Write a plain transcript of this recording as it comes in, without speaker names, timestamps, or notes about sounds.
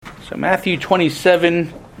So Matthew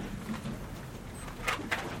 27,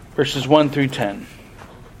 verses 1 through 10.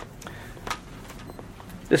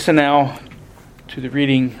 Listen now to the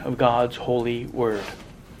reading of God's holy word.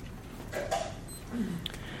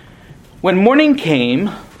 When morning came,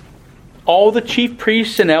 all the chief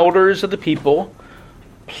priests and elders of the people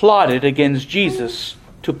plotted against Jesus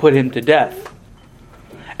to put him to death.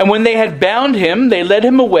 And when they had bound him, they led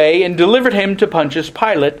him away and delivered him to Pontius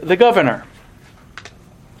Pilate, the governor.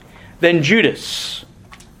 Then Judas,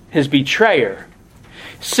 his betrayer,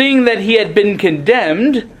 seeing that he had been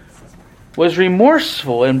condemned, was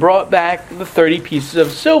remorseful and brought back the 30 pieces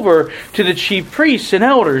of silver to the chief priests and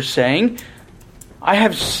elders, saying, I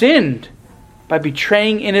have sinned by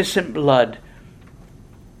betraying innocent blood.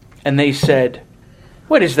 And they said,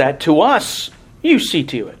 What is that to us? You see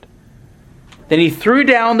to it. Then he threw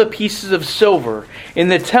down the pieces of silver in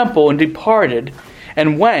the temple and departed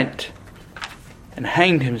and went and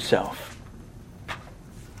hanged himself.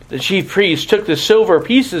 The chief priests took the silver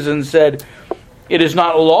pieces and said, It is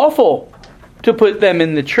not lawful to put them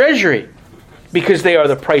in the treasury, because they are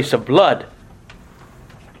the price of blood.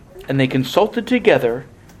 And they consulted together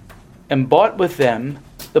and bought with them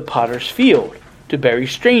the potter's field to bury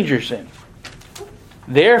strangers in.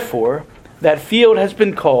 Therefore, that field has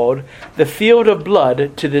been called the field of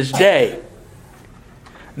blood to this day.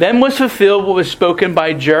 Then was fulfilled what was spoken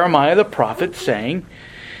by Jeremiah the prophet, saying,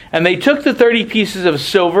 And they took the 30 pieces of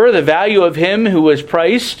silver, the value of him who was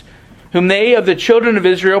priced, whom they of the children of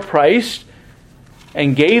Israel priced,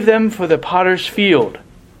 and gave them for the potter's field,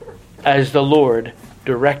 as the Lord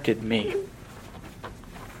directed me.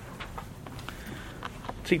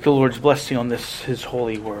 Seek the Lord's blessing on this, his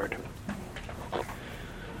holy word.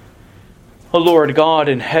 O Lord God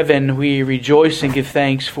in heaven, we rejoice and give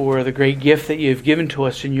thanks for the great gift that you have given to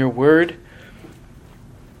us in your word.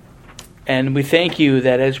 And we thank you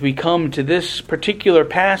that as we come to this particular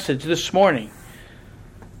passage this morning,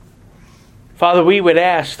 Father, we would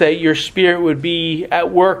ask that your Spirit would be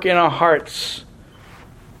at work in our hearts,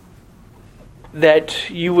 that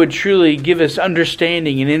you would truly give us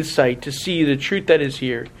understanding and insight to see the truth that is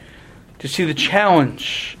here, to see the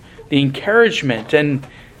challenge, the encouragement, and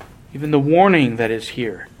even the warning that is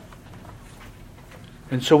here.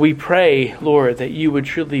 And so we pray, Lord, that you would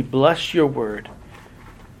truly bless your word,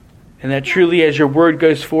 and that truly as your word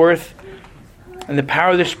goes forth and the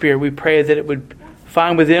power of the Spirit, we pray that it would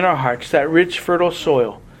find within our hearts that rich, fertile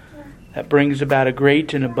soil that brings about a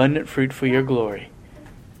great and abundant fruit for your glory.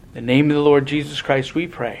 In the name of the Lord Jesus Christ we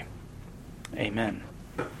pray. Amen.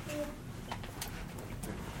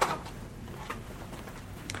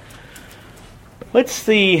 What's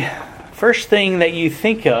the first thing that you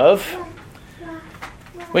think of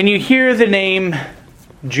when you hear the name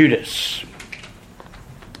Judas?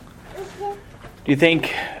 Do you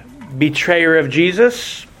think betrayer of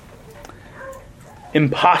Jesus?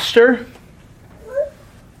 Imposter?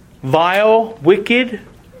 Vile? Wicked?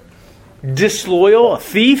 Disloyal? A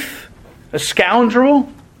thief? A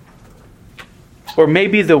scoundrel? Or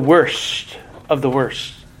maybe the worst of the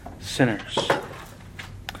worst sinners?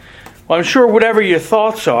 Well, I'm sure whatever your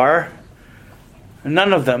thoughts are,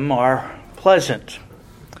 none of them are pleasant.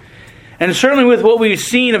 And certainly with what we've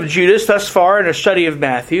seen of Judas thus far in our study of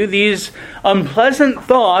Matthew, these unpleasant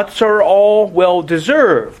thoughts are all well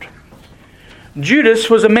deserved. Judas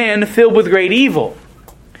was a man filled with great evil.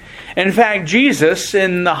 In fact, Jesus,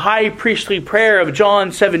 in the high priestly prayer of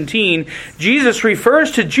John 17, Jesus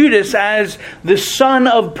refers to Judas as the son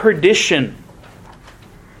of perdition.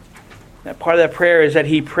 That part of that prayer is that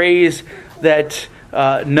he prays that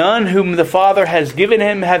none whom the Father has given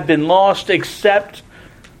him have been lost except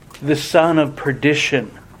the son of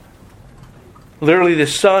perdition. Literally the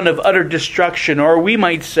son of utter destruction, or we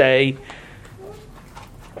might say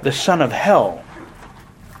the son of hell.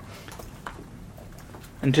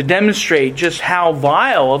 And to demonstrate just how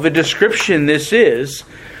vile of a description this is,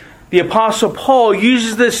 the Apostle Paul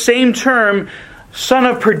uses this same term, son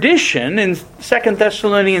of perdition, in 2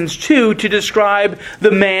 Thessalonians 2 to describe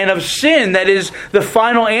the man of sin, that is, the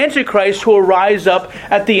final Antichrist who will rise up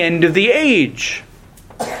at the end of the age.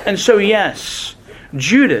 And so yes,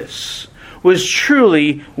 Judas was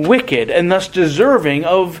truly wicked and thus deserving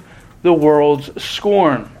of the world's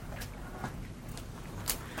scorn.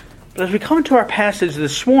 But as we come to our passage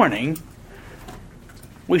this morning,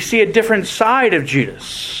 we see a different side of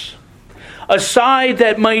Judas. A side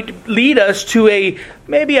that might lead us to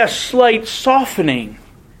maybe a slight softening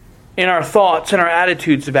in our thoughts and our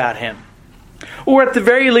attitudes about him. Or at the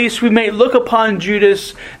very least, we may look upon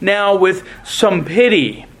Judas now with some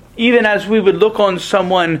pity Even as we would look on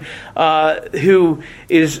someone who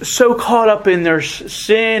is so caught up in their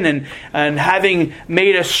sin and having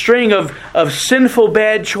made a string of sinful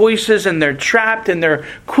bad choices, and they're trapped and they're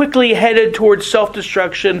quickly headed towards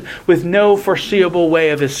self-destruction with no foreseeable way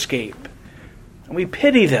of escape. And we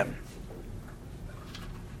pity them.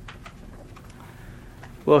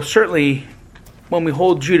 Well, certainly when we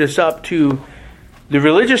hold Judas up to the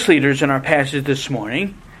religious leaders in our passage this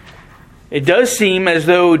morning, it does seem as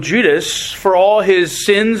though Judas, for all his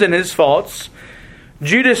sins and his faults,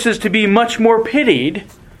 Judas is to be much more pitied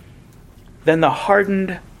than the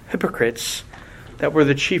hardened hypocrites that were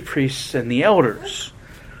the chief priests and the elders.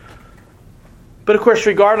 But of course,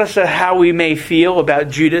 regardless of how we may feel about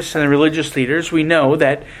Judas and the religious leaders, we know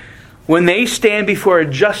that when they stand before a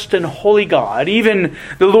just and holy God, even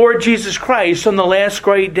the Lord Jesus Christ on the last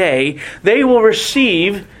great day, they will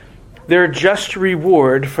receive their just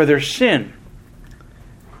reward for their sin.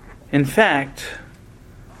 In fact,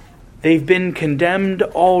 they've been condemned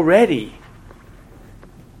already,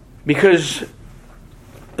 because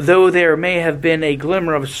though there may have been a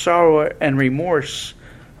glimmer of sorrow and remorse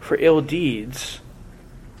for ill deeds,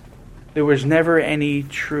 there was never any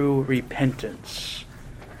true repentance,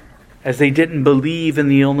 as they didn't believe in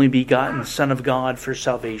the only begotten Son of God for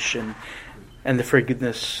salvation and the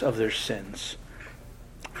forgiveness of their sins.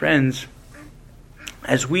 Friends,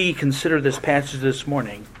 as we consider this passage this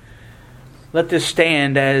morning, let this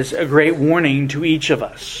stand as a great warning to each of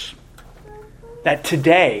us that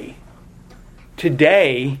today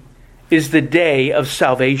is the day of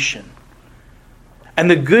salvation. And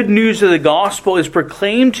the good news of the gospel is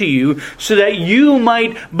proclaimed to you so that you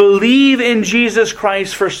might believe in Jesus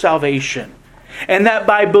Christ for salvation. And that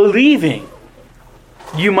by believing,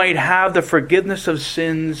 you might have the forgiveness of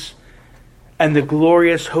sins and the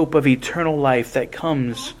glorious hope of eternal life that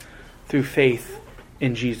comes through faith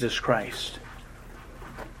in Jesus Christ.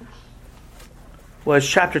 Well, as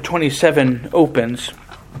chapter 27 opens,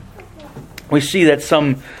 we see that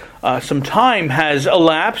some time has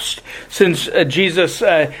elapsed since since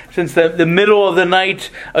the middle of the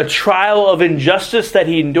night, a trial of injustice that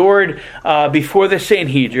he endured before the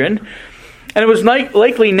Sanhedrin. And it was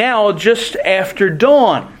likely now just after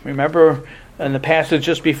dawn. Remember, in the passage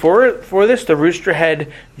just before this, the rooster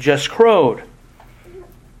had just crowed.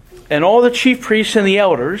 And all the chief priests and the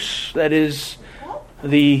elders, that is,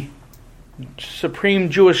 the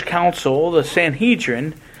Supreme Jewish Council, the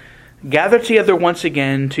Sanhedrin, gathered together once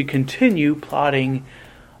again to continue plotting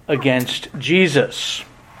against Jesus.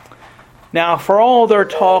 Now, for all their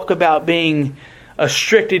talk about being a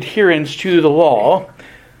strict adherence to the law,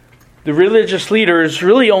 the religious leaders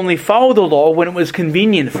really only followed the law when it was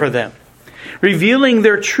convenient for them, revealing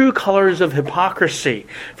their true colors of hypocrisy.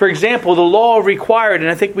 For example, the law required, and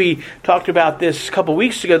I think we talked about this a couple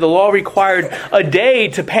weeks ago, the law required a day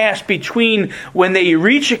to pass between when they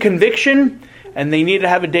reach a conviction, and they need to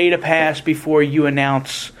have a day to pass before you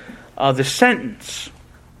announce the sentence.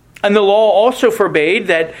 And the law also forbade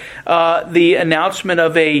that the announcement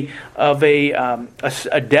of a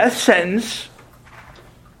death sentence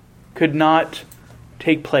could not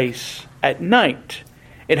take place at night.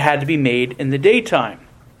 It had to be made in the daytime.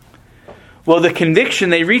 Well, the conviction,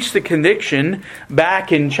 they reached the conviction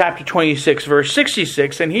back in chapter 26, verse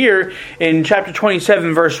 66. And here in chapter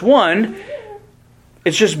 27, verse 1,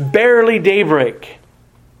 it's just barely daybreak.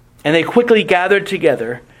 And they quickly gathered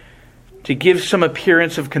together to give some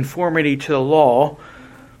appearance of conformity to the law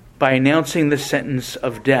by announcing the sentence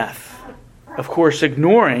of death. Of course,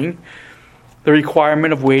 ignoring the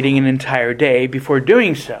requirement of waiting an entire day before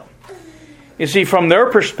doing so. You see, from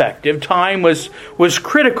their perspective, time was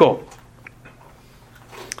critical.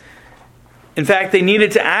 In fact, they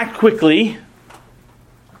needed to act quickly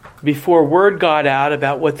before word got out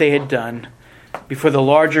about what they had done, before the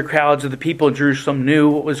larger crowds of the people in Jerusalem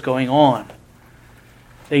knew what was going on.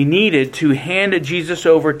 They needed to hand Jesus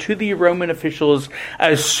over to the Roman officials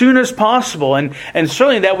as soon as possible. And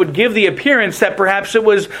certainly that would give the appearance that perhaps it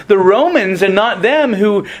was the Romans and not them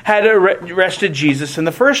who had arrested Jesus in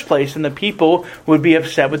the first place. And the people would be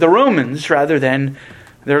upset with the Romans rather than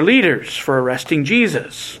their leaders for arresting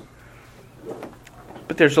Jesus.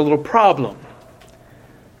 But there's a little problem.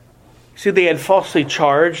 See, they had falsely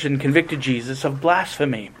charged and convicted Jesus of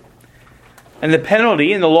blasphemy. And the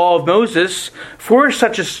penalty in the law of Moses for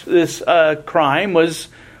such this crime was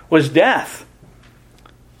death.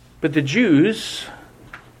 But the Jews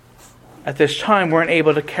at this time weren't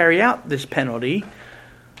able to carry out this penalty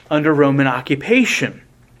under Roman occupation.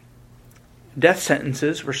 Death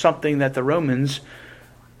sentences were something that the Romans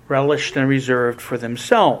relished and reserved for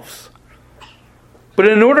themselves. But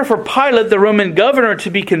in order for Pilate, the Roman governor, to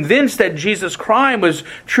be convinced that Jesus' crime was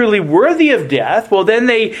truly worthy of death, well, then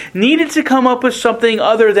they needed to come up with something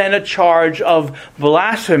other than a charge of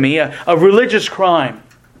blasphemy, a religious crime,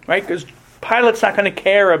 right? Because Pilate's not going to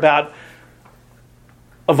care about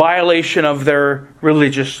a violation of their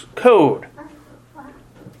religious code.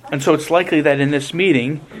 And so it's likely that in this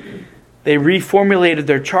meeting, they reformulated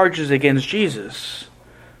their charges against Jesus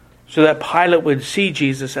so that Pilate would see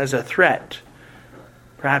Jesus as a threat,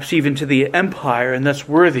 perhaps even to the empire, and thus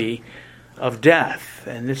worthy of death.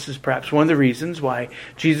 And this is perhaps one of the reasons why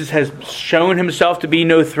Jesus has shown himself to be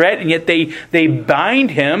no threat, and yet they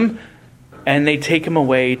bind him and they take him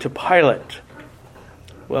away to Pilate.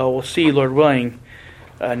 Well, we'll see, Lord willing,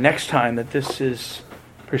 next time that this is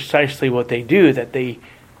precisely what they do, that they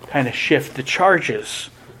kind of shift the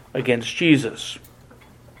charges against Jesus.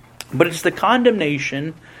 But it's the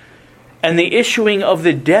condemnation and the issuing of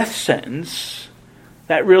the death sentence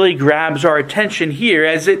that really grabs our attention here,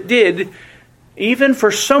 as it did even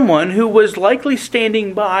for someone who was likely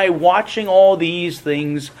standing by watching all these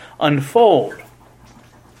things unfold.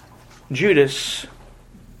 Judas,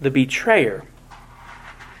 the betrayer.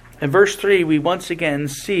 In verse 3, we once again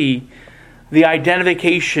see the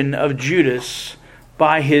identification of Judas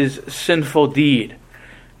by his sinful deed.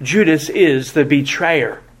 Judas is the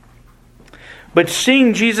betrayer. But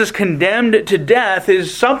seeing Jesus condemned to death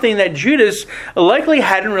is something that Judas likely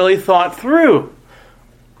hadn't really thought through.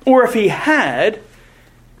 Or if he had,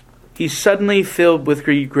 he's suddenly filled with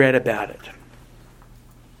regret about it.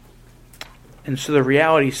 And so the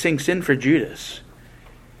reality sinks in for Judas.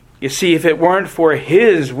 You see, if it weren't for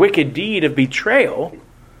his wicked deed of betrayal,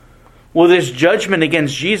 well, this judgment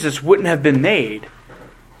against Jesus wouldn't have been made,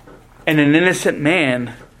 and an innocent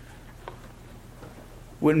man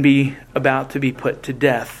wouldn't be about to be put to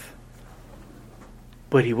death.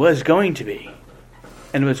 But he was going to be.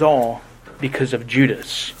 And it was all because of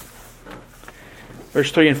Judas.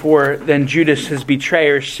 Verse 3 and 4, then Judas, his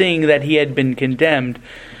betrayer, seeing that he had been condemned,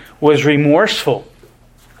 was remorseful,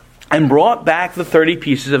 and brought back the 30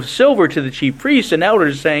 pieces of silver to the chief priests and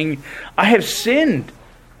elders, saying, I have sinned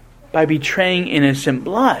by betraying innocent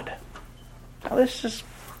blood. Now this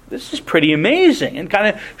is pretty amazing and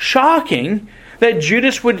kind of shocking that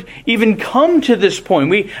Judas would even come to this point.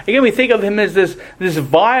 We think of him as this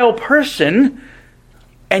vile person,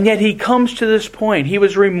 and yet he comes to this point. He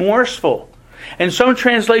was remorseful. And some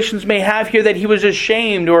translations may have here that he was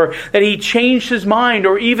ashamed, or that he changed his mind,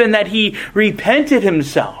 or even that he repented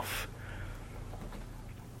himself.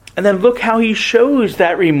 And then look how he shows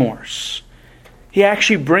that remorse. He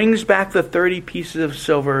actually brings back the 30 pieces of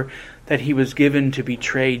silver that he was given to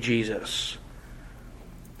betray Jesus.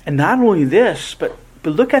 And not only this, but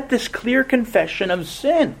look at this clear confession of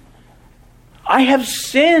sin. I have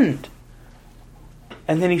sinned.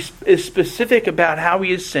 And then he is specific about how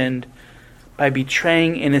he has sinned by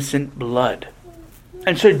betraying innocent blood.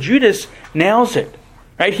 And so Judas nails it.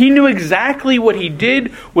 Right? He knew exactly what he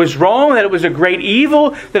did was wrong, that it was a great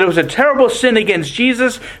evil, that it was a terrible sin against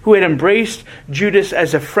Jesus, who had embraced Judas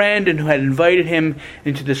as a friend and who had invited him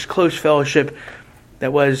into this close fellowship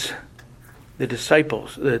that was the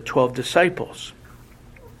disciples, the 12 disciples.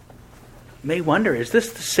 You may wonder, is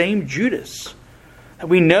this the same Judas that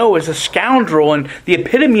we know as a scoundrel and the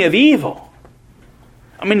epitome of evil?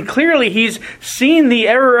 I mean, clearly he's seen the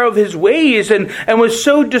error of his ways and was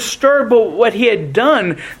so disturbed by what he had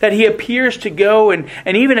done that he appears to go and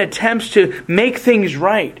even attempts to make things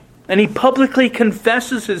right. And he publicly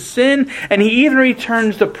confesses his sin, and he even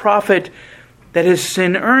returns the profit that his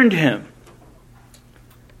sin earned him.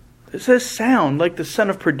 Does this sound like the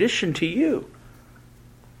son of perdition to you?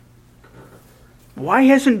 Why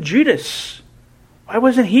hasn't Judas? Why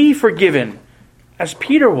wasn't he forgiven as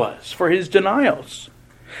Peter was for his denials?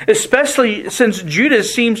 Especially since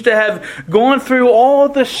Judas seems to have gone through all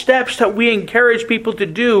the steps that we encourage people to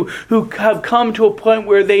do who have come to a point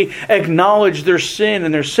where they acknowledge their sin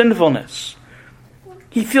and their sinfulness.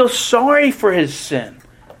 He feels sorry for his sin.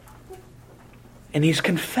 And he's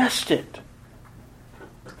confessed it.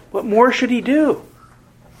 What more should he do?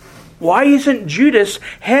 Why isn't Judas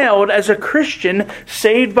hailed as a Christian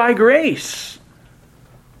saved by grace?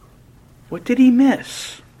 What did he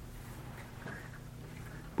miss?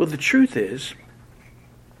 Well, the truth is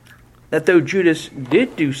that though Judas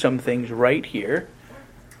did do some things right here,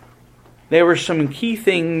 there were some key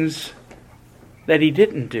things that he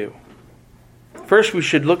didn't do. First, we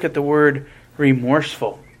should look at the word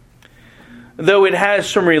remorseful. Though it has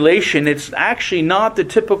some relation, it's actually not the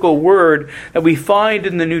typical word that we find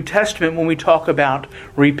in the New Testament when we talk about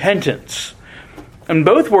repentance. And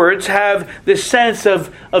both words have this sense of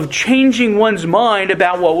changing one's mind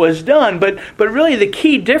about what was done. But really the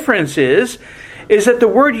key difference is that the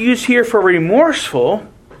word used here for remorseful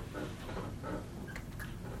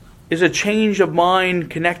is a change of mind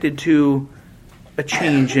connected to a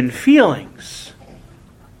change in feelings.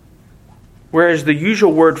 Whereas the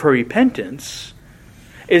usual word for repentance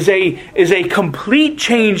is a complete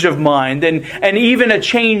change of mind and even a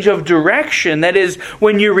change of direction. That is,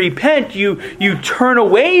 when you repent, you turn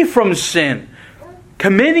away from sin,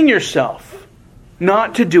 committing yourself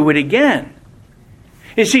not to do it again.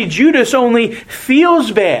 You see, Judas only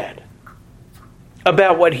feels bad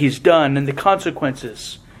about what he's done and the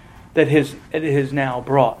consequences that it has now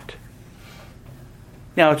brought.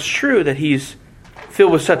 Now, it's true that he's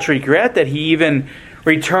filled with such regret that he even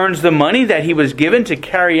returns the money that he was given to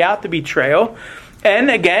carry out the betrayal. And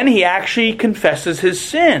again, he actually confesses his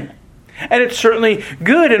sin. And it's certainly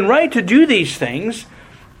good and right to do these things,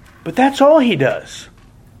 but that's all he does.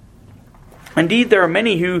 Indeed, there are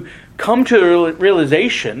many who come to the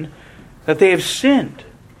realization that they have sinned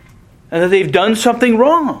and that they've done something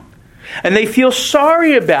wrong. And they feel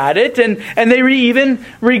sorry about it, and they even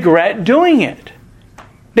regret doing it.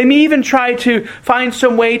 They may even try to find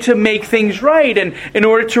some way to make things right and in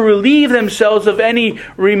order to relieve themselves of any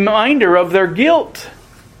reminder of their guilt.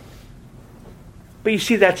 But you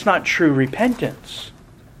see, that's not true repentance.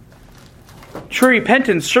 True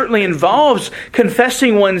repentance certainly involves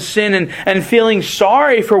confessing one's sin and feeling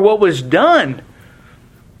sorry for what was done.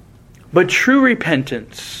 But true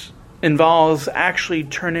repentance involves actually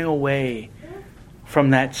turning away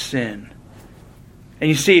from that sin. And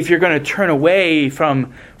you see, if you're going to turn away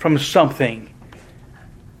from something,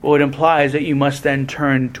 well, it implies that you must then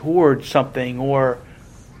turn toward something or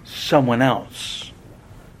someone else.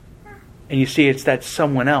 And you see, it's that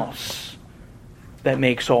someone else that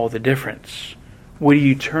makes all the difference. What do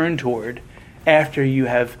you turn toward after you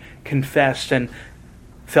have confessed and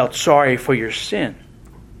felt sorry for your sin?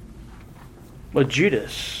 Well,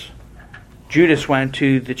 Judas went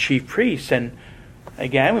to the chief priests, and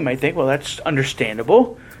again, we might think, well, that's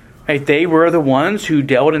understandable. Right? They were the ones who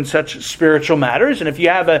dealt in such spiritual matters, and if you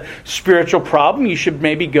have a spiritual problem, you should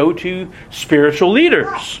maybe go to spiritual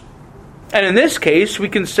leaders. And in this case, we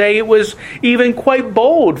can say it was even quite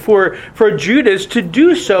bold for Judas to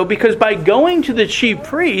do so, because by going to the chief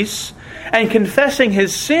priests and confessing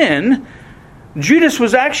his sin, Judas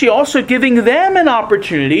was actually also giving them an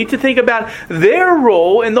opportunity to think about their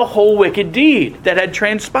role in the whole wicked deed that had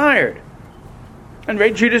transpired. And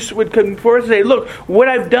right, Judas would come forward and say, look, what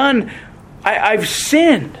I've done, I've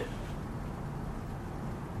sinned.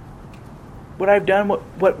 What I've done,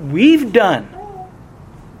 what we've done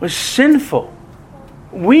was sinful.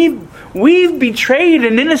 We've betrayed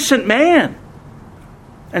an innocent man.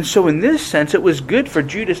 And so in this sense, it was good for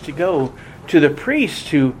Judas to go to the priests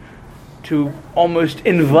to almost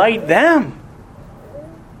invite them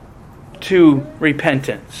to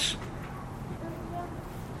repentance.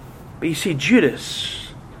 But you see, Judas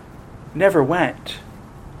never went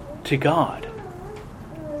to God.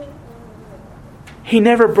 He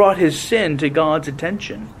never brought his sin to God's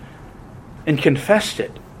attention and confessed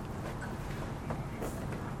it.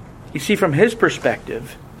 You see, from his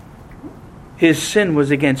perspective, his sin was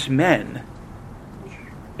against men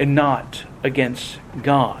and not against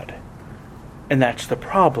God. And that's the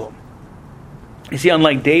problem. You see,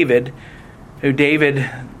 unlike David, the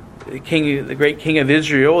great king of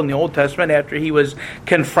Israel in the Old Testament, after he was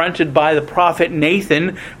confronted by the prophet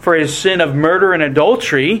Nathan for his sin of murder and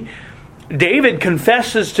adultery, David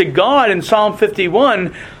confesses to God in Psalm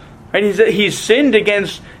 51, right? He's sinned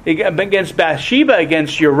against Bathsheba,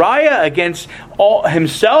 against Uriah, against all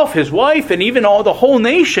himself, his wife, and even all the whole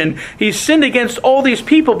nation. He's sinned against all these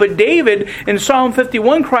people. But David in Psalm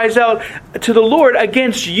 51 cries out to the Lord,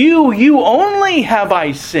 against you only have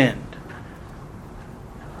I sinned.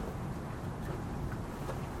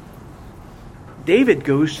 David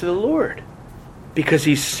goes to the Lord because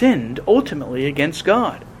he sinned ultimately against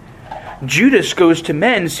God. Judas goes to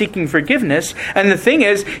men seeking forgiveness, and the thing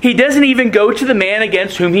is, he doesn't even go to the man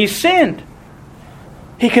against whom he sinned.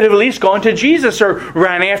 He could have at least gone to Jesus or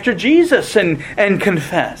ran after Jesus and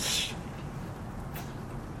confessed.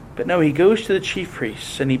 But no, he goes to the chief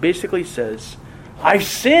priests and he basically says, I've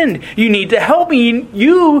sinned. You need to help me.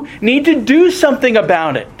 You need to do something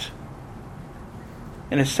about it.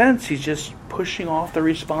 In a sense, he's just pushing off the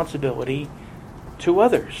responsibility to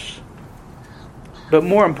others. But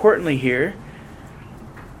more importantly here,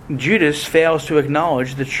 Judas fails to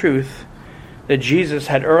acknowledge the truth that Jesus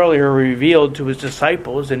had earlier revealed to his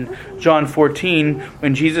disciples in John 14,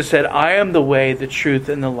 when Jesus said, "I am the way, the truth,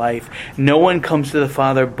 and the life. No one comes to the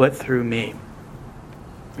Father but through me."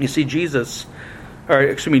 You see, Judas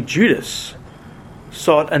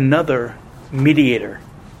sought another mediator,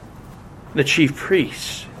 the chief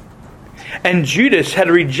priest. And Judas had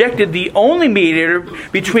rejected the only mediator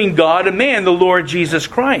between God and man, the Lord Jesus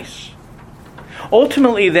Christ.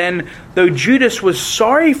 Ultimately then, though Judas was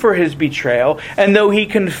sorry for his betrayal, and though he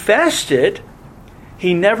confessed it,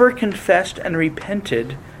 he never confessed and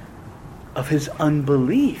repented of his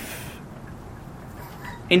unbelief.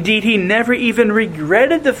 Indeed, he never even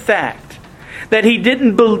regretted the fact that he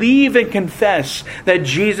didn't believe and confess that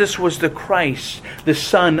Jesus was the Christ, the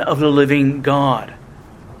Son of the living God.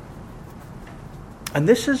 And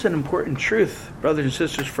this is an important truth, brothers and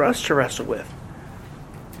sisters, for us to wrestle with.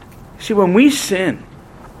 See, when we sin,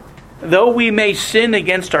 though we may sin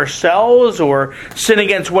against ourselves or sin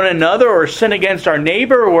against one another or sin against our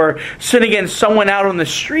neighbor or sin against someone out on the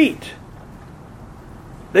street,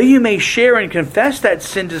 though you may share and confess that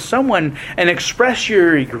sin to someone and express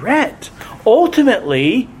your regret,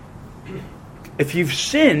 ultimately, if you've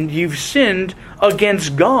sinned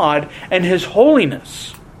against God and His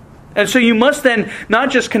holiness. And so you must then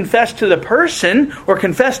not just confess to the person or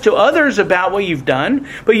confess to others about what you've done,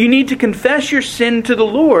 but you need to confess your sin to the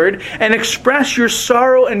Lord and express your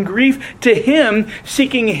sorrow and grief to Him,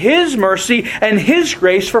 seeking His mercy and His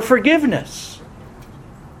grace for forgiveness.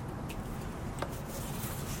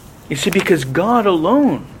 You see, because God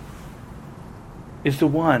alone is the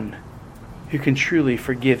one who can truly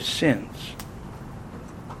forgive sins.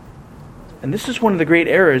 And this is one of the great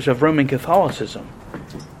errors of Roman Catholicism.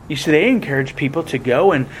 You see, they encourage people to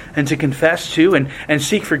go and to confess to and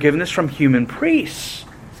seek forgiveness from human priests.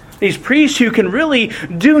 These priests who can really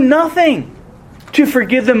do nothing to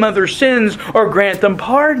forgive them of their sins or grant them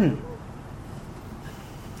pardon.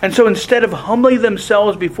 And so instead of humbling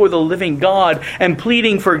themselves before the living God and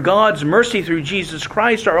pleading for God's mercy through Jesus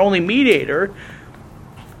Christ, our only mediator,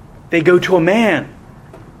 they go to a man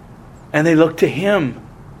and they look to him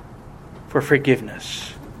for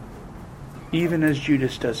forgiveness. Even as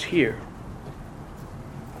Judas does here.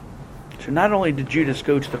 So not only did Judas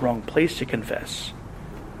go to the wrong place to confess,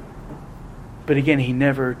 but again, he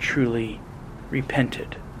never truly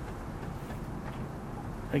repented.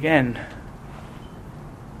 Again,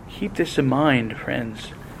 keep this in mind, friends.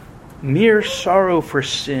 Mere sorrow for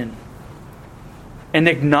sin and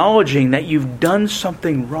acknowledging that you've done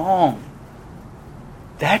something wrong,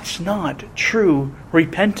 that's not true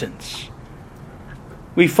repentance.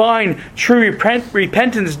 We find true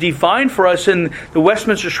repentance defined for us in the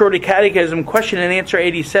Westminster Shorter Catechism, question and answer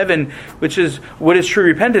 87, which is, what is true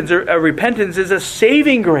repentance? Repentance is a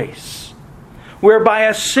saving grace, whereby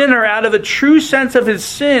a sinner, out of a true sense of his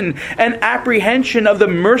sin and apprehension of the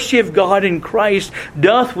mercy of God in Christ,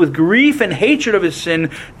 doth with grief and hatred of his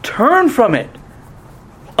sin turn from it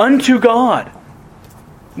unto God,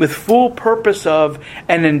 with full purpose of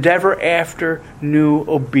and endeavor after new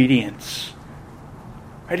obedience.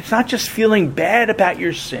 Right? It's not just feeling bad about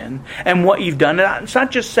your sin and what you've done. It's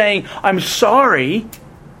not just saying, I'm sorry.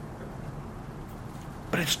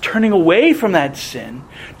 But it's turning away from that sin,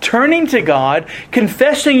 turning to God,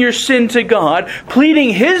 confessing your sin to God,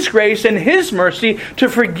 pleading His grace and His mercy to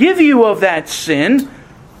forgive you of that sin,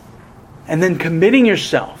 and then committing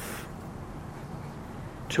yourself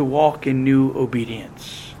to walk in new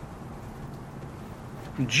obedience.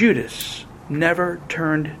 Judas never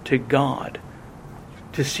turned to God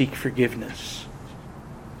to seek forgiveness,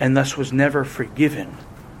 and thus was never forgiven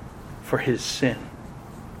for his sin.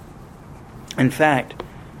 In fact,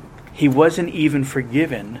 he wasn't even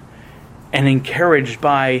forgiven and encouraged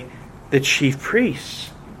by the chief priests,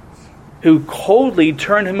 who coldly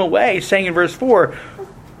turned him away, saying in verse 4,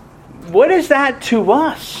 "What is that to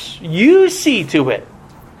us? You see to it."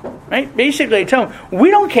 Right? Basically, they tell him,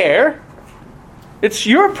 we don't care. It's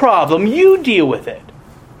your problem. You deal with it.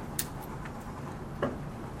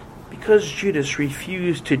 Because Judas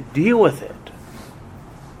refused to deal with it,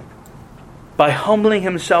 by humbling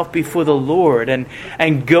himself before the Lord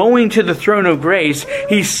and going to the throne of grace,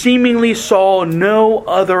 he seemingly saw no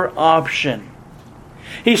other option.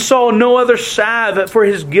 He saw no other salve for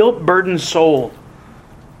his guilt-burdened soul.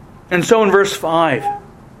 And so in verse 5,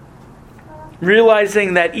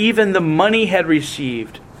 realizing that even the money he had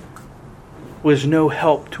received was no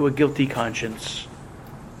help to a guilty conscience,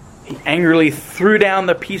 he angrily threw down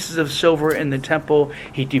the pieces of silver in the temple.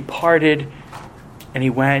 He departed, and he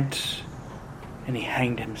went and he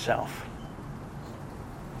hanged himself.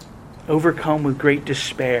 Overcome with great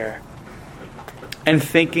despair, and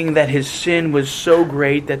thinking that his sin was so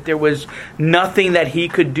great that there was nothing that he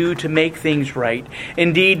could do to make things right.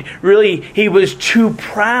 Indeed, really, he was too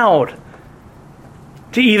proud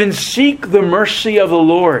to even seek the mercy of the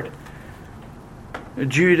Lord.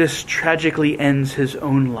 Judas tragically ends his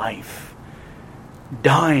own life,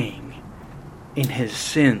 dying in his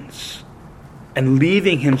sins and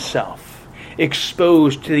leaving himself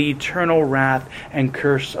exposed to the eternal wrath and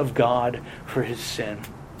curse of God for his sin.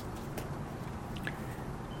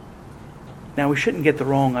 Now, we shouldn't get the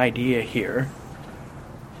wrong idea here,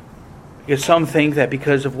 because some think that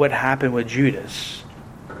because of what happened with Judas,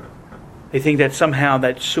 they think that somehow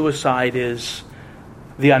that suicide is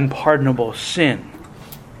the unpardonable sin.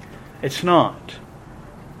 It's not.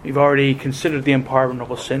 We've already considered the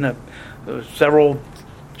unpardonable sin several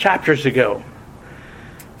chapters ago.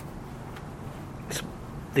 It's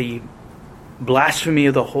the blasphemy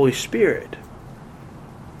of the Holy Spirit.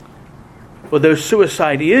 Well, though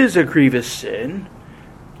suicide is a grievous sin,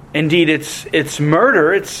 indeed it's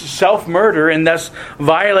murder, it's self-murder, and thus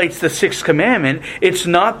violates the sixth commandment, it's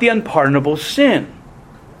not the unpardonable sin.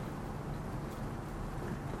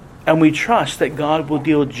 And we trust that God will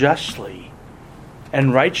deal justly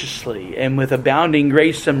and righteously and with abounding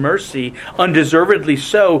grace and mercy, undeservedly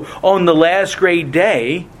so, on the last great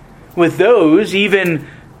day with those, even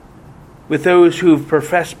with those who've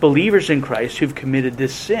professed believers in Christ who've committed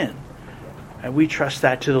this sin. And we trust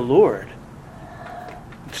that to the Lord.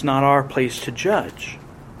 It's not our place to judge.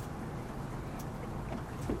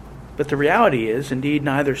 But the reality is, indeed,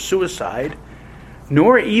 neither suicide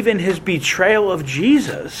nor even his betrayal of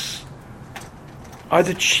Jesus are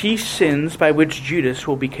the chief sins by which Judas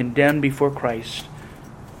will be condemned before Christ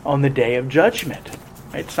on the day of judgment.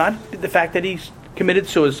 It's not the fact that he's committed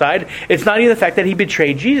suicide. It's not even the fact that he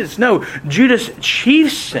betrayed Jesus. No, Judas'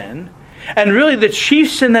 chief sin, and really the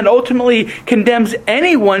chief sin that ultimately condemns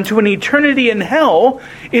anyone to an eternity in hell,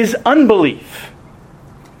 is unbelief.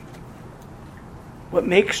 What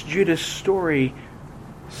makes Judas' story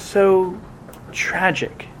so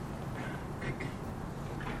tragic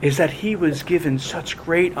is that he was given such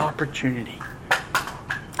great opportunity.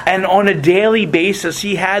 And on a daily basis,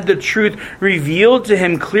 he had the truth revealed to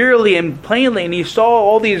him clearly and plainly. And he saw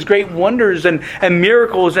all these great wonders and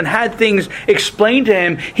miracles and had things explained to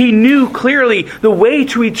him. He knew clearly the way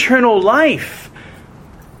to eternal life.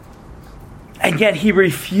 And yet he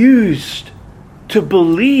refused to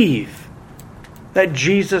believe that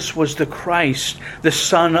Jesus was the Christ, the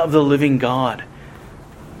Son of the living God.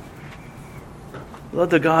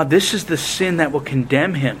 Lord of God, this is the sin that will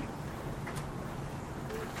condemn him,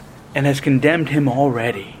 and has condemned him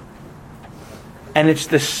already. And it's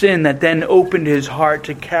the sin that then opened his heart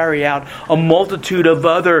to carry out a multitude of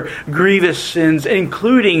other grievous sins,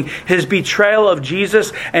 including his betrayal of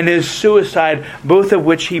Jesus and his suicide, both of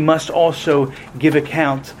which he must also give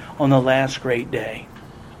account on the last great day.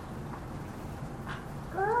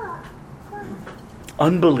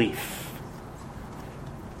 Unbelief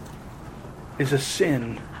is a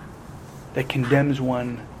sin that condemns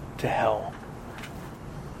one to hell.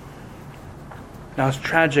 Now, as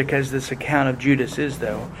tragic as this account of Judas is,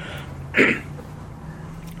 though,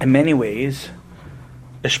 in many ways,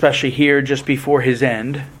 especially here just before his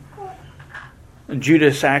end,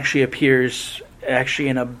 Judas actually appears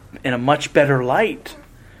in a much better light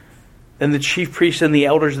than the chief priests and the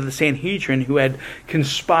elders of the Sanhedrin who had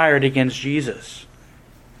conspired against Jesus.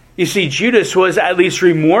 You see, Judas was at least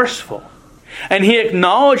remorseful, and he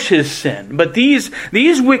acknowledged his sin. But these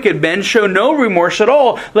wicked men show no remorse at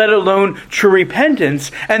all, let alone true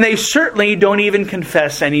repentance, and they certainly don't even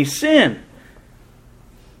confess any sin.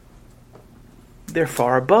 They're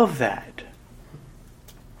far above that.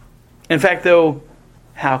 In fact, though,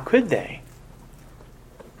 how could they?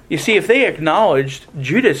 You see, if they acknowledged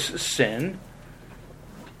Judas' sin,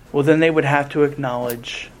 well, then they would have to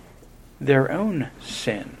acknowledge their own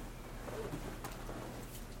sin,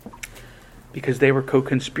 because they were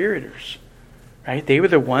co-conspirators, right? They were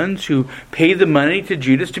the ones who paid the money to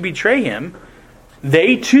Judas to betray him.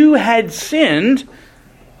 They too had sinned,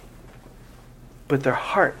 but their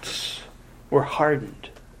hearts were hardened.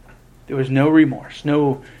 There was no remorse,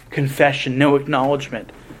 no confession, no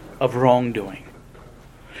acknowledgement of wrongdoing.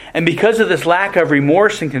 And because of this lack of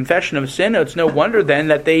remorse and confession of sin, it's no wonder then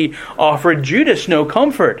that they offered Judas no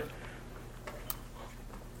comfort.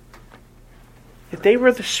 That they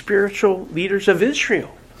were the spiritual leaders of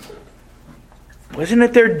Israel. Wasn't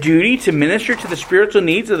it their duty to minister to the spiritual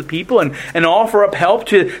needs of the people and offer up help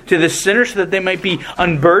to the sinners so that they might be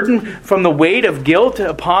unburdened from the weight of guilt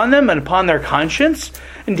upon them and upon their conscience?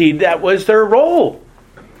 Indeed, that was their role.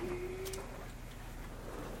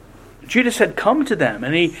 Judas had come to them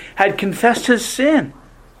and he had confessed his sin.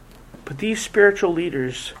 But these spiritual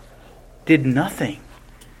leaders did nothing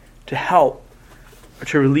to help or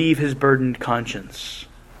to relieve his burdened conscience.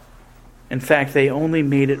 In fact, they only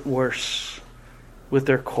made it worse with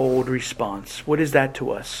their cold response. What is that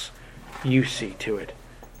to us? You see to it.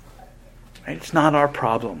 Right? It's not our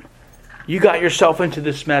problem. You got yourself into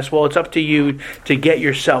this mess. Well, it's up to you to get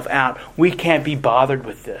yourself out. We can't be bothered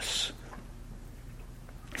with this.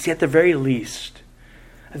 See, at the very least,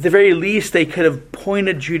 they could have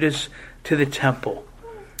pointed Judas to the temple.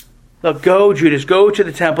 Look, go, Judas, go to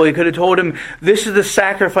the temple. He could have told him, this is the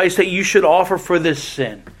sacrifice that you should offer for this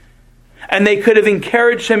sin. And they could have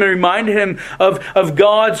encouraged him and reminded him of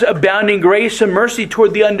God's abounding grace and mercy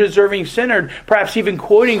toward the undeserving sinner, perhaps even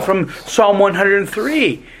quoting from Psalm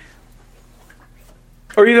 103.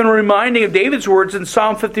 Or even reminding of David's words in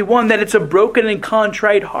Psalm 51 that it's a broken and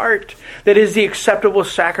contrite heart that is the acceptable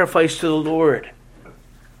sacrifice to the Lord.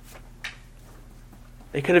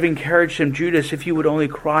 They could have encouraged him, Judas, if you would only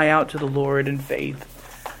cry out to the Lord in faith.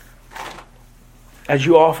 As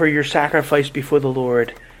you offer your sacrifice before the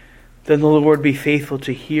Lord, then the Lord will be faithful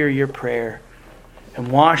to hear your prayer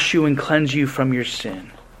and wash you and cleanse you from your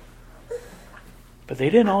sin. But they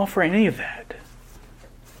didn't offer any of that.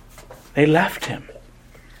 They left him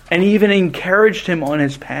and even encouraged him on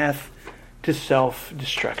his path to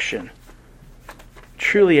self-destruction.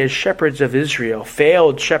 Truly, as shepherds of Israel,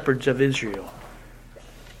 failed shepherds of Israel,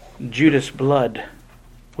 Judas' blood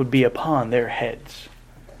would be upon their heads.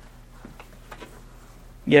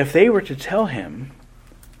 Yet if they were to tell him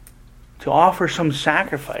to offer some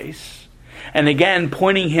sacrifice, and again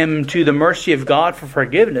pointing him to the mercy of God for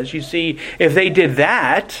forgiveness, you see, if they did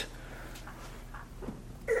that,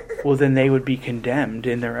 well, then they would be condemned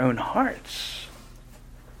in their own hearts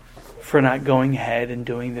for not going ahead and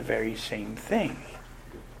doing the very same thing.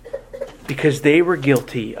 Because they were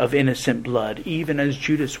guilty of innocent blood, even as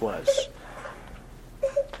Judas was.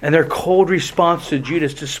 And their cold response to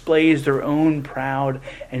Judas displays their own proud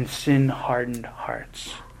and sin-hardened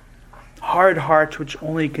hearts. Hard hearts which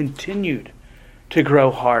only continued to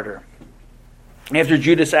grow harder. After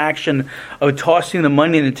Judas' action of tossing the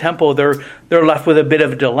money in the temple, they're left with a bit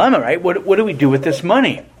of a dilemma, right? What do we do with this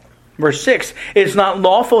money? Verse 6, it's not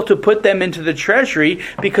lawful to put them into the treasury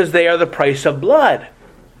because they are the price of blood.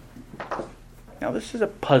 Now, this is a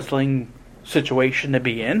puzzling situation to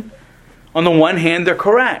be in. On the one hand, they're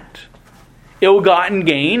correct. Ill-gotten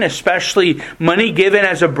gain, especially money given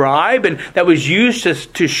as a bribe and that was used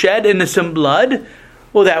to shed innocent blood,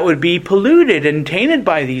 well, that would be polluted and tainted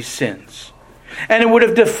by these sins. And it would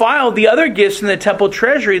have defiled the other gifts in the temple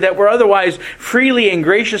treasury that were otherwise freely and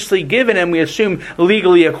graciously given and we assume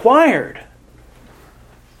legally acquired.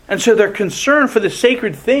 And so their concern for the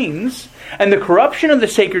sacred things and the corruption of the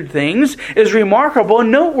sacred things is remarkable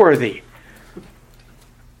and noteworthy.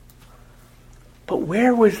 But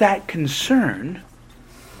where was that concern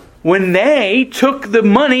when they took the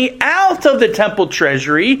money out of the temple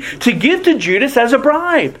treasury to give to Judas as a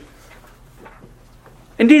bribe?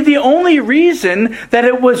 Indeed, the only reason that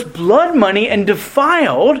it was blood money and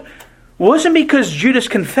defiled wasn't because Judas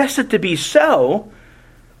confessed it to be so,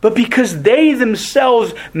 but because they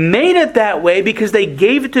themselves made it that way, because they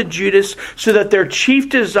gave it to Judas so that their chief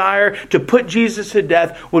desire to put Jesus to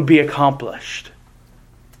death would be accomplished.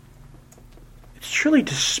 It's truly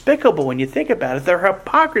despicable when you think about it, their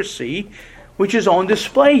hypocrisy which is on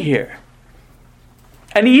display here.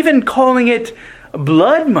 And even calling it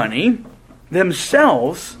blood money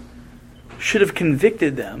themselves should have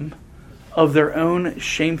convicted them of their own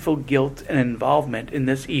shameful guilt and involvement in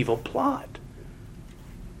this evil plot.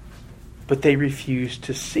 But they refused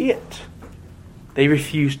to see it. They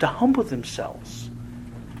refused to humble themselves.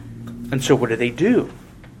 And so what do?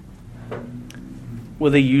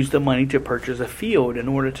 Well, they used the money to purchase a field in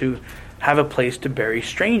order to have a place to bury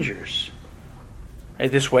strangers.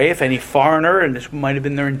 This way, if any foreigner, and this might have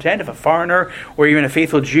been their intent, if a foreigner or even a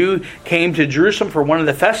faithful Jew came to Jerusalem for one of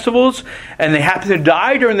the festivals and they happened to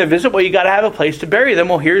die during the visit, well, you got to have a place to bury them.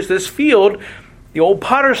 Well, here's this field, the old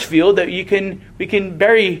potter's field that we can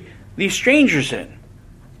bury these strangers in.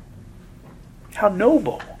 How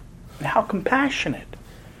noble and how compassionate.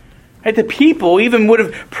 Right? The people even would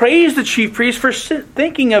have praised the chief priest for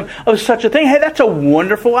thinking of such a thing. Hey, that's a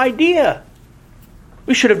wonderful idea.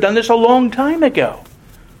 We should have done this a long time ago.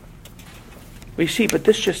 We see, but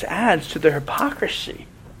this just adds to their hypocrisy.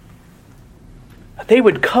 They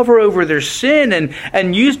would cover over their sin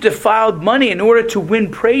and use defiled money in order to win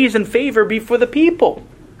praise and favor before the people.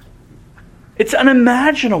 It's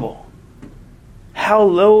unimaginable how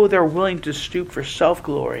low they're willing to stoop for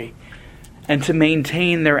self-glory and to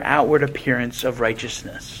maintain their outward appearance of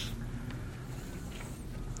righteousness.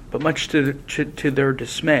 But much to their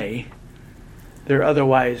dismay, their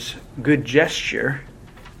otherwise good gesture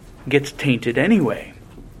gets tainted anyway.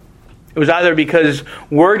 It was either because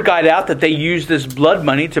word got out that they used this blood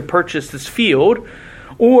money to purchase this field,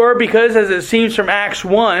 or because, as it seems from Acts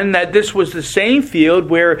 1, that this was the same field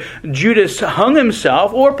where Judas hung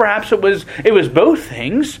himself, or perhaps it was both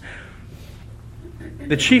things.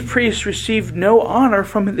 The chief priests received no honor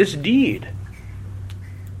from this deed,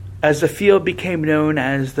 as the field became known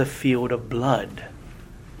as the field of blood,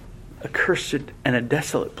 a cursed and a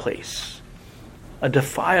desolate place, a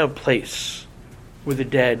defiled place where the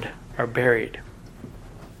dead are buried.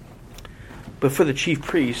 But for the chief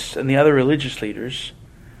priests and the other religious leaders,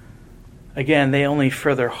 again, they only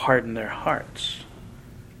further hardened their hearts.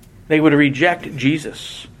 They would reject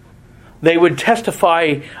Jesus. They would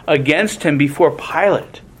testify against him before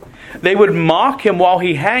Pilate. They would mock him while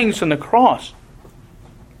he hangs on the cross.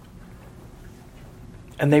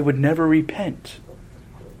 And they would never repent.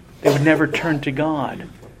 They would never turn to God,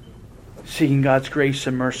 seeking God's grace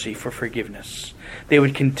and mercy for forgiveness. They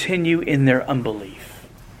would continue in their unbelief.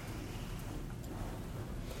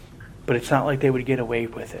 But it's not like they would get away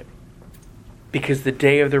with it, because the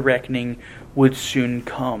day of the reckoning would soon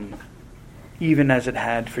come, even as it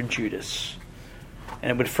had for Judas.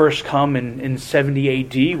 And it would first come in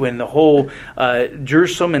 70 AD, when the whole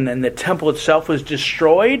Jerusalem and the temple itself was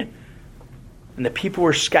destroyed, and the people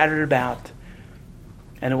were scattered about.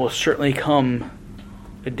 And it will certainly come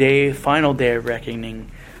the final day of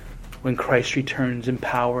reckoning, when Christ returns in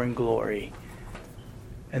power and glory,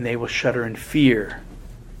 and they will shudder in fear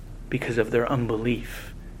because of their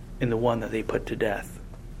unbelief in the one that they put to death.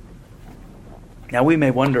 Now we may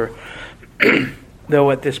wonder, though,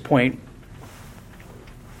 at this point,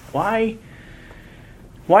 why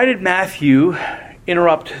did Matthew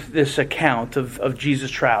interrupt this account of Jesus'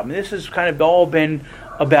 trial? I mean, this has kind of all been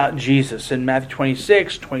about Jesus. In Matthew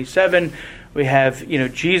 26, 27, we have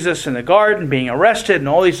Jesus in the garden being arrested, and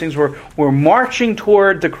all these things were marching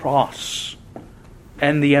toward the cross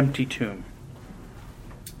and the empty tomb.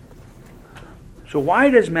 So why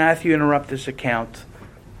does Matthew interrupt this account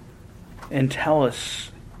and tell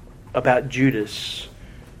us about Judas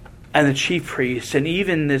and the chief priests, and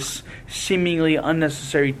even this seemingly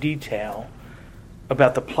unnecessary detail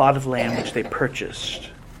about the plot of land which they purchased?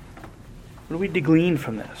 What do we glean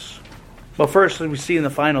from this? Well, first, we see in the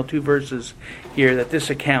final two verses here that this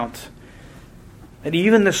account, that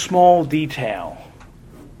even the small detail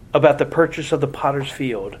about the purchase of the potter's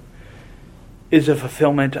field is a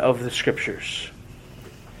fulfillment of the Scriptures.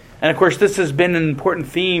 And of course, this has been an important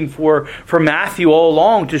theme for Matthew all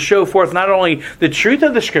along, to show forth not only the truth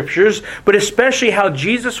of the Scriptures, but especially how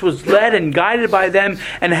Jesus was led and guided by them,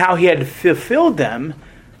 and how he had fulfilled them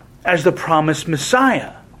as the promised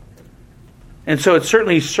Messiah. And so it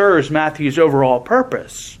certainly serves Matthew's overall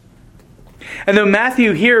purpose. And though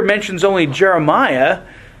Matthew here mentions only Jeremiah,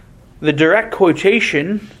 the direct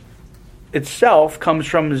quotation itself comes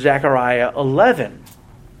from Zechariah 11.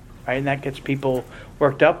 Right? And that gets people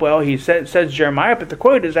worked up. Well, he says Jeremiah, but the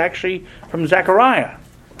quote is actually from Zechariah.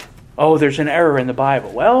 Oh, there's an error in the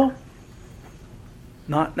Bible. Well,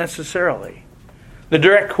 not necessarily. The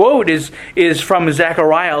direct quote is from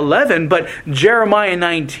Zechariah 11, but Jeremiah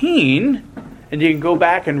 19, and you can go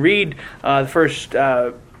back and read the first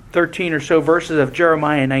 13 or so verses of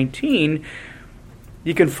Jeremiah 19,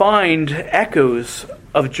 you can find echoes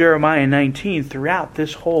of Jeremiah 19 throughout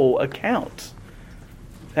this whole account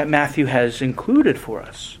that Matthew has included for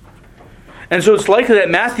us. And so it's likely that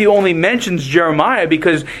Matthew only mentions Jeremiah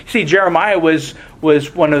because, Jeremiah was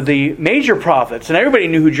one of the major prophets, and everybody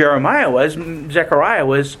knew who Jeremiah was. Zechariah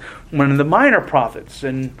was one of the minor prophets,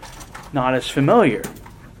 and not as familiar.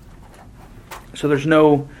 So there's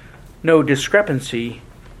no discrepancy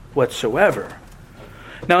whatsoever.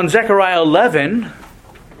 Now in Zechariah 11,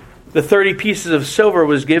 the 30 pieces of silver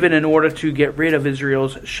was given in order to get rid of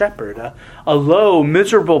Israel's shepherd. A low,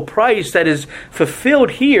 miserable price that is fulfilled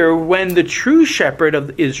here when the true shepherd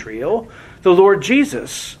of Israel, the Lord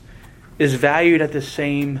Jesus, is valued at the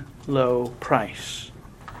same low price.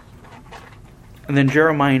 And then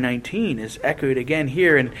Jeremiah 19 is echoed again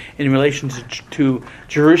here in relation to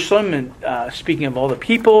Jerusalem, and speaking of all the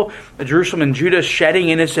people, Jerusalem and Judah shedding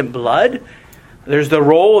innocent blood. There's the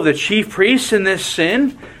role of the chief priests in this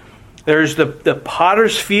sin. There's the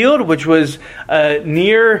potter's field, which was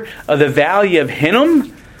near the valley of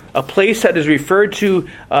Hinnom, a place that is referred to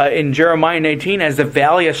in Jeremiah 19 as the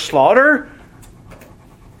valley of slaughter,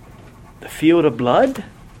 the field of blood.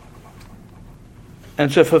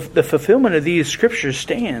 And so the fulfillment of these scriptures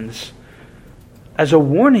stands as a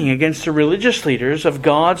warning against the religious leaders of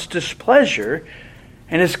God's displeasure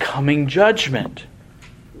and His coming judgment.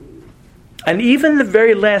 And even the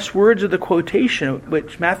very last words of the quotation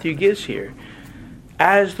which Matthew gives here,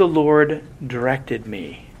 as the Lord directed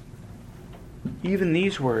me. Even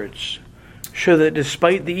these words show that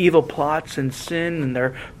despite the evil plots and sin and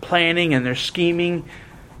their planning and their scheming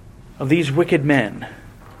of these wicked men,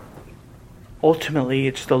 ultimately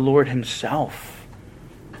it's the Lord Himself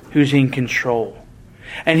who's in control.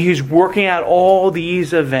 And He's working out all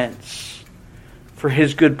these events for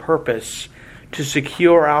His good purpose to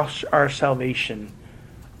secure our salvation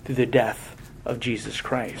through the death of Jesus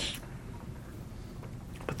Christ.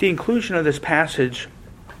 But the inclusion of this passage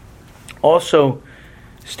also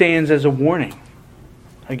stands as a warning.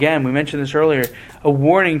 Again, we mentioned this earlier, a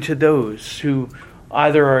warning to those who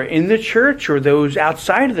either are in the church or those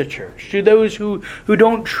outside of the church, to those who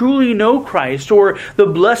don't truly know Christ or the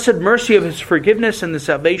blessed mercy of His forgiveness and the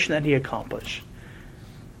salvation that He accomplished.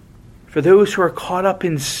 For those who are caught up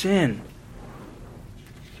in sin,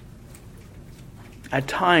 at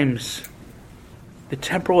times, the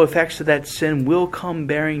temporal effects of that sin will come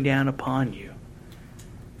bearing down upon you.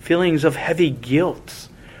 Feelings of heavy guilt,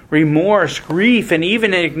 remorse, grief, and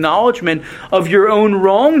even an acknowledgement of your own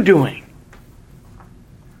wrongdoing.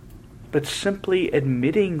 But simply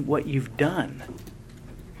admitting what you've done,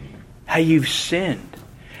 how you've sinned,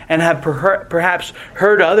 and have perhaps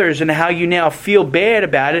hurt others, and how you now feel bad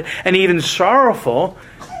about it, and even sorrowful.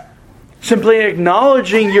 Simply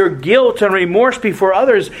acknowledging your guilt and remorse before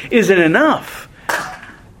others isn't enough.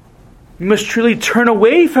 You must truly turn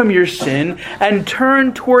away from your sin and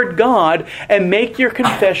turn toward God and make your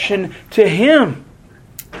confession to Him.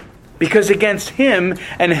 Because against Him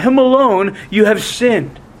and Him alone you have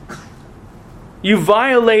sinned. You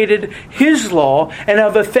violated His law and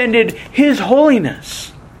have offended His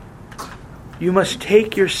holiness. You must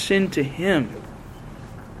take your sin to Him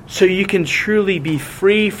so you can truly be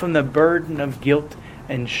free from the burden of guilt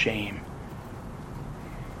and shame.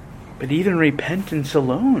 But even repentance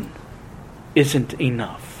alone isn't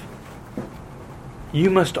enough. You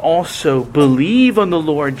must also believe on the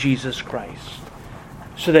Lord Jesus Christ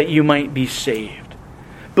so that you might be saved.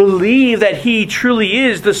 Believe that He truly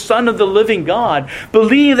is the Son of the living God.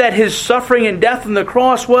 Believe that His suffering and death on the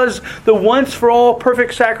cross was the once for all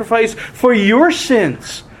perfect sacrifice for your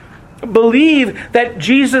sins. Believe that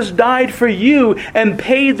Jesus died for you and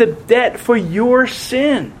paid the debt for your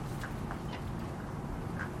sin.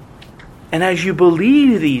 And as you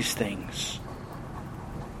believe these things,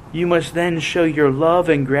 you must then show your love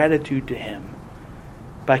and gratitude to Him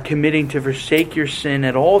by committing to forsake your sin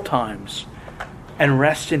at all times and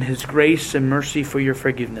rest in His grace and mercy for your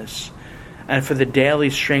forgiveness and for the daily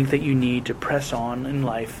strength that you need to press on in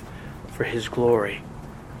life for His glory.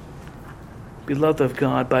 Beloved of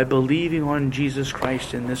God, by believing on Jesus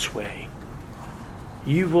Christ in this way,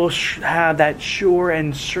 you will have that sure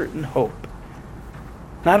and certain hope.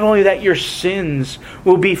 Not only that your sins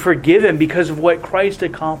will be forgiven because of what Christ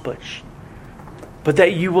accomplished, but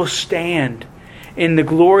that you will stand in the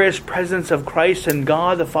glorious presence of Christ and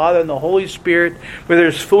God the Father and the Holy Spirit, where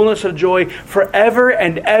there's fullness of joy forever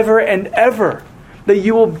and ever and ever. That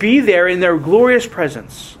you will be there in their glorious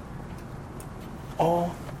presence.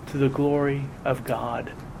 All to the glory of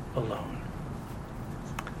God alone.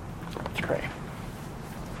 Let's pray.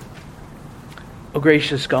 O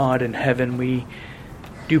gracious God in heaven, we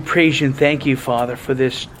do praise you and thank you, Father, for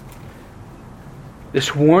this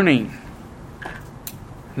warning,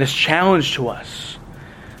 this challenge to us.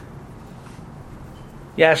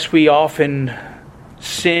 Yes, we often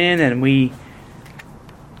sin and we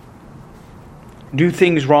do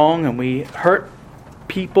things wrong and we hurt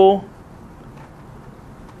people.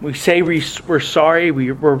 We say we're sorry,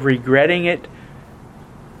 we're regretting it.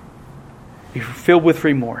 We're filled with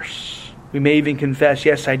remorse. We may even confess,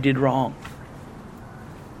 yes, I did wrong.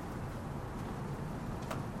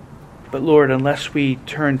 But Lord, unless we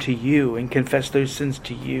turn to you and confess those sins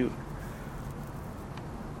to you,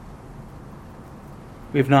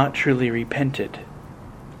 we have not truly repented.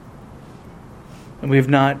 And we have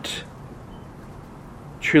not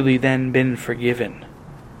truly then been forgiven.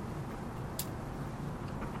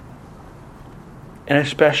 And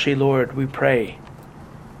especially, Lord, we pray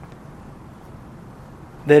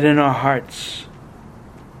that in our hearts,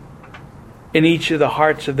 in each of the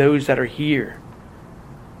hearts of those that are here,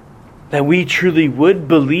 that we truly would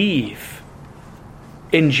believe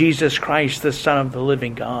in Jesus Christ, the Son of the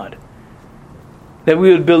living God. That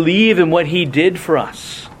we would believe in what He did for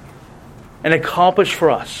us and accomplished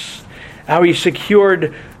for us. How He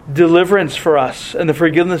secured deliverance for us and the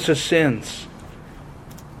forgiveness of sins.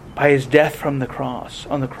 by his death on the cross,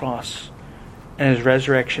 and his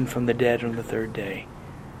resurrection from the dead on the third day.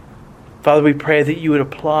 Father, we pray that you would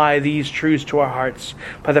apply these truths to our hearts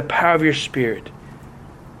by the power of your Spirit,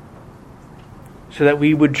 so that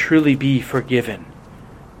we would truly be forgiven,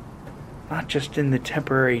 not just in the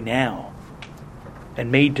temporary now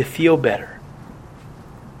and made to feel better,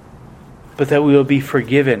 but that we will be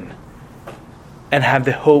forgiven and have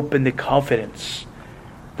the hope and the confidence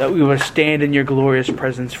that we will stand in your glorious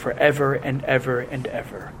presence forever and ever and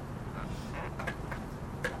ever.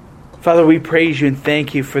 Father, we praise you and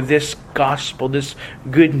thank you for this gospel, this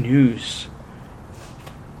good news.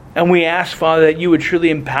 And we ask, Father, that you would truly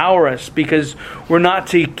empower us, because we're not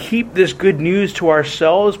to keep this good news to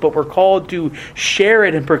ourselves, but we're called to share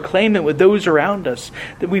it and proclaim it with those around us.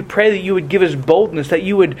 That we pray that you would give us boldness, that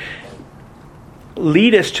you would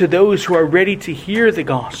lead us to those who are ready to hear the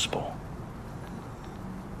gospel,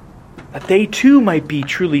 that they too might be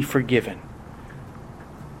truly forgiven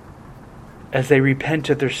as they repent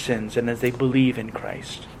of their sins and as they believe in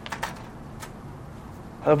Christ.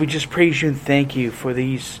 Father, we just praise you and thank you for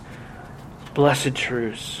these blessed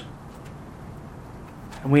truths.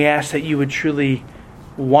 And we ask that you would truly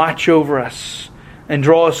watch over us and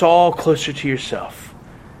draw us all closer to yourself,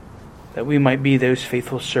 that we might be those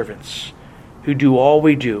faithful servants who do all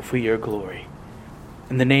we do for your glory.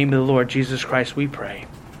 In the name of the Lord Jesus Christ we pray.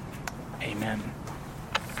 Amen.